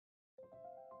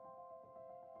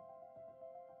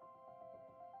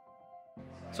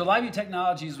So LiveView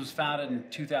Technologies was founded in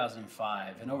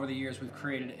 2005, and over the years we've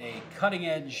created a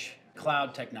cutting-edge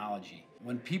cloud technology.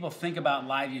 When people think about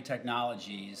LiveView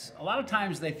Technologies, a lot of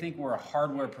times they think we're a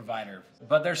hardware provider,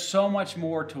 but there's so much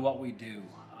more to what we do.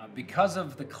 Because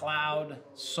of the cloud,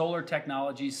 solar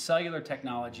technologies, cellular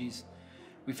technologies,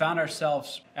 we found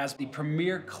ourselves as the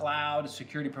premier cloud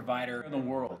security provider in the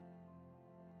world.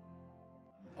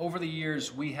 Over the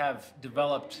years, we have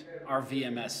developed our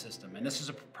VMS system, and this is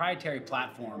a proprietary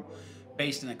platform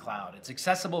based in the cloud. It's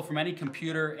accessible from any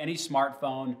computer, any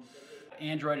smartphone,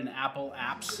 Android and Apple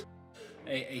apps,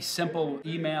 a simple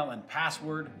email and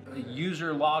password, a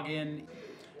user login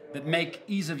that make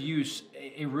ease of use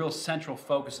a real central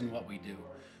focus in what we do.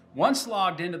 Once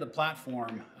logged into the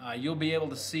platform, you'll be able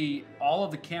to see all of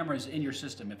the cameras in your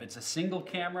system. If it's a single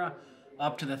camera,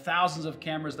 up to the thousands of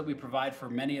cameras that we provide for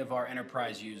many of our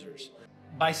enterprise users.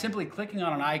 By simply clicking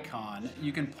on an icon,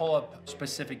 you can pull up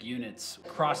specific units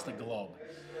across the globe.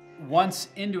 Once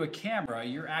into a camera,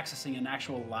 you're accessing an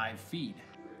actual live feed.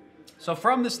 So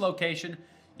from this location,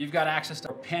 you've got access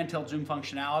to pan-tilt zoom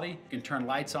functionality. You can turn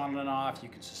lights on and off, you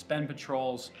can suspend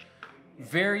patrols.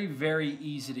 Very, very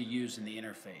easy to use in the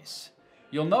interface.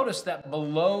 You'll notice that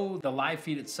below the live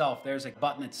feed itself, there's a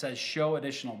button that says Show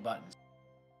Additional Buttons.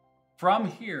 From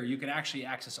here, you can actually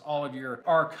access all of your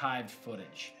archived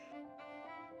footage.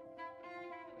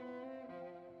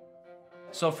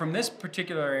 So from this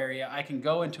particular area, I can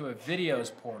go into a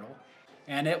videos portal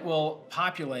and it will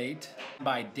populate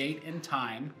by date and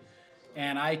time.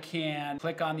 And I can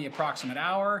click on the approximate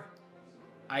hour.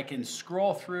 I can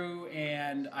scroll through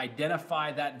and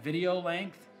identify that video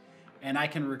length, and I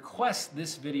can request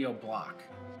this video block.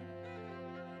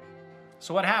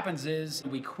 So what happens is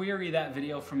we query that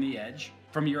video from the edge,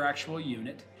 from your actual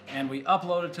unit, and we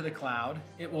upload it to the cloud.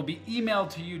 It will be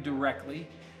emailed to you directly,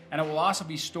 and it will also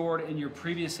be stored in your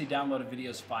previously downloaded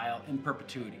videos file in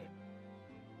perpetuity.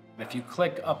 If you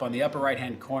click up on the upper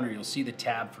right-hand corner, you'll see the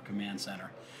tab for Command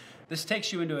Center. This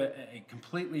takes you into a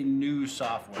completely new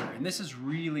software, and this is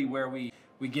really where we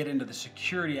get into the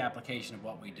security application of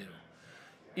what we do.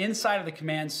 Inside of the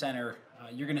Command Center,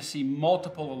 you're going to see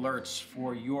multiple alerts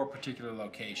for your particular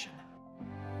location.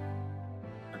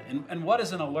 And what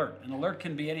is an alert? An alert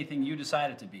can be anything you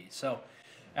decide it to be. So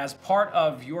as part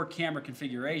of your camera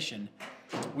configuration,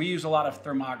 we use a lot of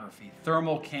thermography,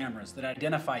 thermal cameras that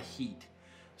identify heat.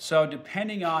 So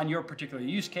depending on your particular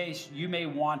use case, you may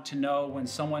want to know when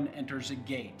someone enters a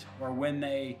gate, or when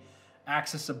they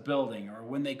access a building, or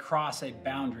when they cross a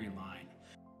boundary line.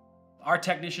 Our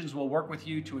technicians will work with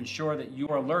you to ensure that your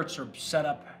alerts are set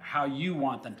up how you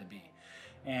want them to be.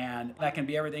 And that can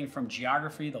be everything from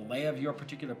geography, the lay of your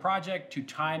particular project, to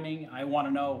timing. I want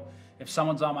to know if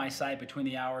someone's on my site between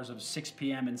the hours of 6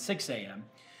 p.m. and 6 a.m.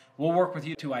 We'll work with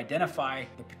you to identify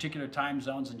the particular time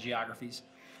zones and geographies.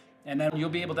 And then you'll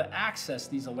be able to access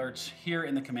these alerts here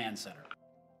in the Command Center.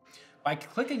 By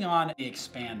clicking on the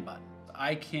Expand button,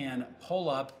 I can pull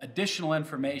up additional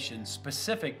information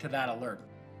specific to that alert.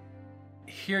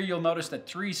 Here you'll notice that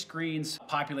 3 screens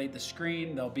populate the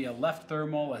screen. There'll be a left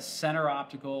thermal, a center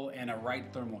optical, and a right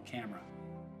thermal camera.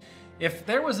 If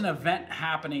there was an event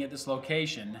happening at this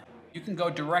location, you can go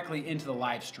directly into the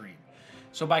live stream.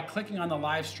 So by clicking on the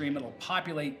live stream, it'll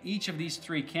populate each of these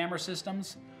 3 camera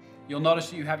systems. You'll notice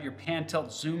that you have your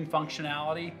pan-tilt zoom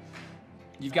functionality.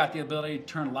 You've got the ability to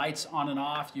turn lights on and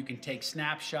off. You can take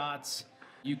snapshots.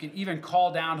 You can even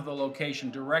call down to the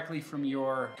location directly from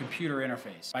your computer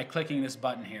interface by clicking this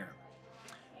button here.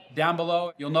 Down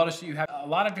below, you'll notice that you have a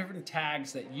lot of different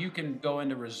tags that you can go in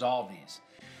to resolve these.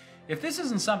 If this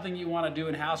isn't something you want to do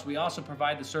in-house, we also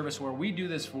provide the service where we do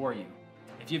this for you.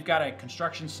 If you've got a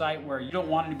construction site where you don't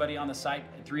want anybody on the site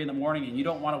at 3 in the morning and you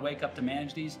don't want to wake up to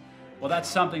manage these, well, that's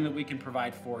something that we can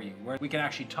provide for you, where we can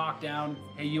actually talk down,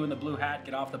 hey, you in the blue hat,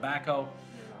 get off the backhoe,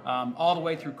 all the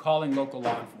way through calling local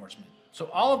law enforcement. So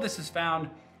all of this is found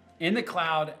in the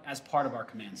cloud as part of our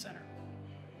Command Center.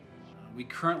 We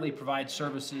currently provide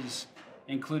services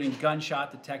including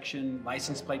gunshot detection,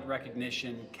 license plate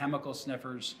recognition, chemical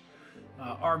sniffers.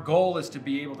 Our goal is to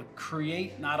be able to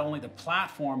create not only the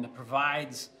platform that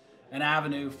provides an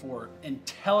avenue for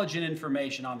intelligent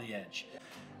information on the edge.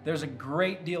 There's a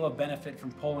great deal of benefit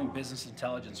from pulling business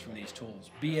intelligence from these tools,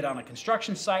 be it on a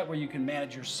construction site where you can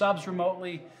manage your subs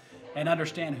remotely and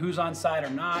understand who's on site or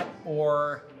not,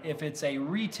 or if it's a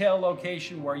retail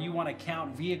location where you want to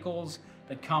count vehicles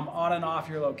that come on and off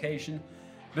your location.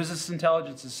 Business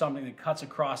intelligence is something that cuts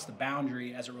across the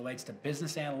boundary as it relates to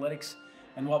business analytics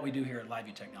and what we do here at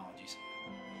LiveView Technologies.